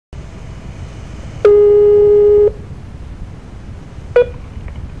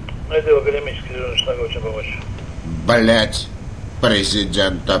Это академический дежурный, что очень помочь. Блять,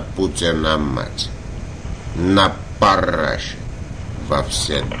 президента Путина мать. На параше во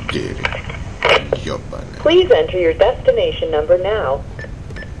все дыры. Ёбаная. Please enter your destination number now.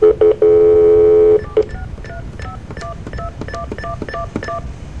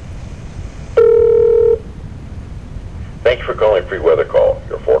 Thank you for calling Free Weather Call.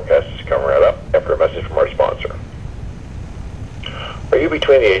 Your forecast is coming right up after a message from our sponsor. Are you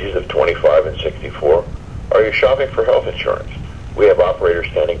between the ages of 25 and 64? Are you shopping for health insurance? We have operators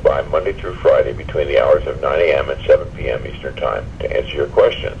standing by Monday through Friday between the hours of 9 a.m. and 7 p.m. Eastern Time to answer your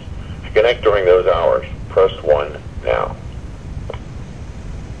questions. To connect during those hours, press 1 now.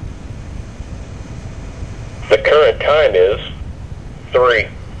 The current time is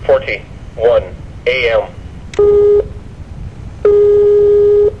 3:41 a.m.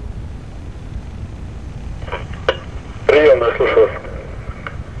 Прием, да, слушаю.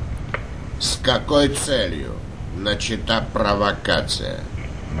 С какой целью начата провокация?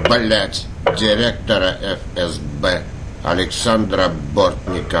 Блять, директора ФСБ Александра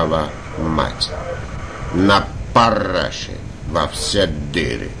Бортникова мать. На параше во все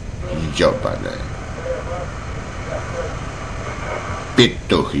дыры. Ёбаная.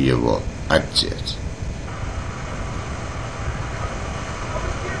 Петух его отец.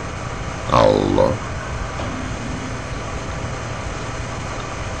 Алло.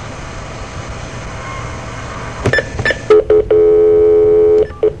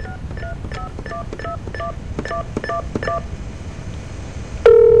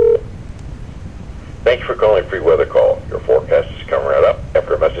 Thank you for calling Free Weather Call. Your forecast is coming right up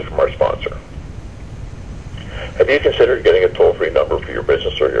after a message from our sponsor. Have you considered getting a toll-free number for your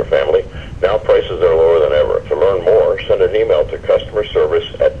business or your family? Now prices are lower than ever. To learn more, send an email to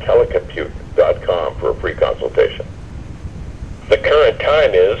customerservice@telecompute.com for a free consultation. The current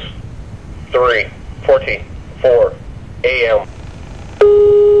time is 3:44 a.m.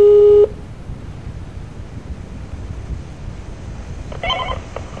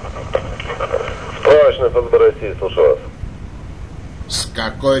 Справочная ФСБ России, слушаю вас. С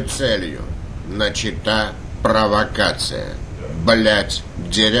какой целью начата провокация? Блять,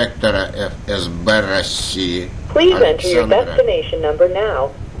 директора ФСБ России Please enter your Александра. destination number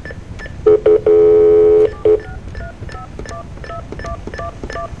now.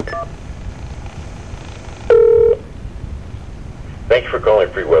 Thank you for calling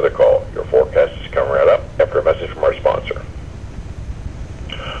Free Weather Call. Your forecast is coming right up after a message from our sponsor.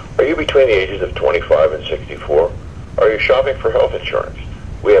 Are you between the ages of 25 and 64? Are you shopping for health insurance?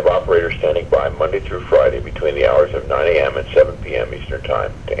 We have operators standing by Monday through Friday between the hours of 9 a.m. and 7 p.m. Eastern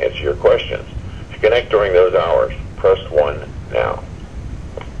Time to answer your questions. To connect during those hours, press 1 now.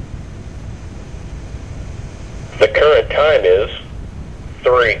 The current time is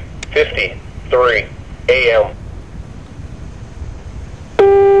 3:53 a.m.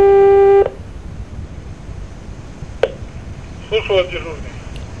 Слушаю вас, дежурный.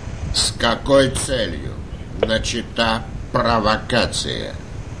 С какой целью начата провокация?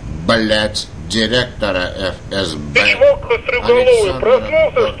 Блять, директора ФСБ Ты чмок стрелголовый,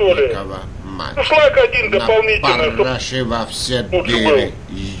 проснулся, что ли? Бортникова мать. Ну, шлак один дополнительный, На чтоб параше во все лучше дыры.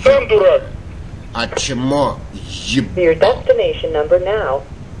 был. Сам дурак. А чмо Your ебал? destination number now.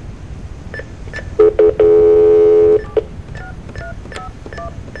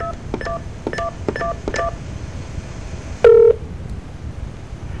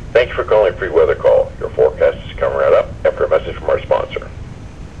 Thank you for calling Free Weather Call. Your forecast is coming right up after a message from our sponsor.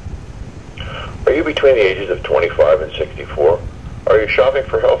 Are you between the ages of 25 and 64? Are you shopping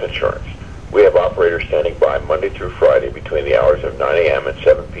for health insurance? We have operators standing by Monday through Friday between the hours of 9 a.m. and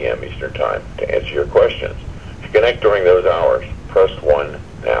 7 p.m. Eastern Time to answer your questions. To connect during those hours, press 1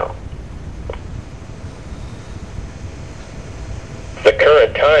 now. The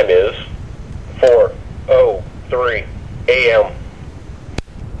current time is 4:03 a.m.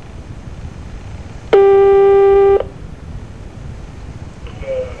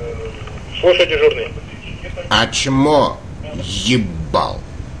 Слушай, дежурный. А чмо ебал?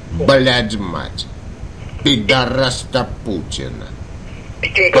 Блядь, мать. Пидораста Путина.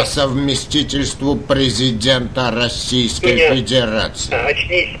 По совместительству президента Российской Федерации.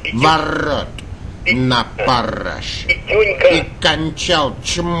 Очнись, Ворот на параше. И Петюнька. кончал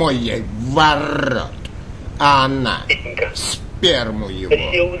чмо ей в ворот. А она сперму его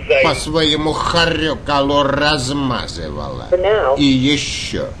по своему хорюкалу размазывала. И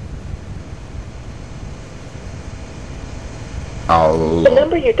еще. Алло. The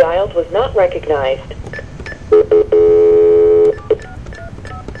number you dialed was not recognized.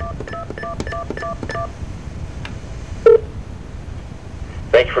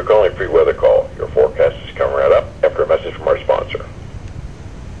 Thank you for calling Free Weather Call. Your forecast is coming right up after a message from our sponsor.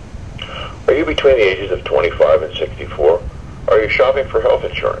 Are you between the ages of 25 and 64? Are you shopping for health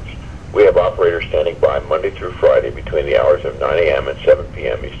insurance? We have operators standing by Monday through Friday between the hours of 9 a.m. and 7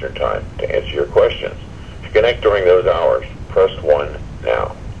 p.m. Eastern Time to answer your questions. To connect during those hours, press 1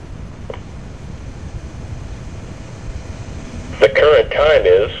 now. The current time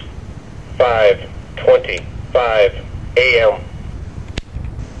is 5:25 a.m.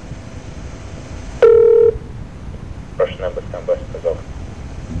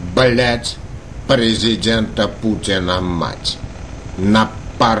 Блять, президента Путина мать. На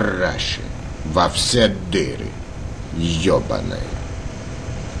параше. Во все дыры. Ёбаная.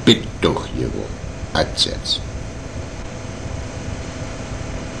 Петух его. Отец.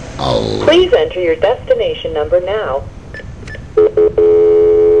 Алло. Please enter your destination number now.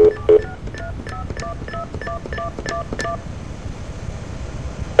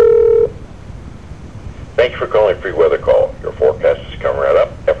 Thank you for calling Free Weather Call. Your forecast is coming right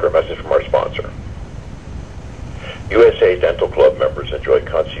up after a message from our sponsor. USA Dental Club members enjoy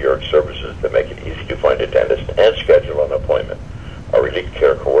concierge services that make it easy to find a dentist and schedule an appointment. Our Elite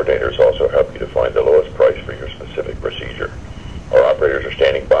Care coordinators also help you to find the lowest price for your specific procedure. Our operators are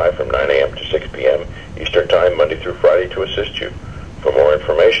standing by from 9 a.m. to 6 p.m. Eastern Time, Monday through Friday, to assist you. For more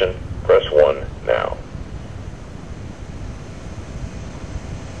information, press 1 now.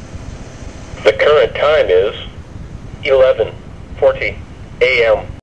 The current time is 11:40 a.m.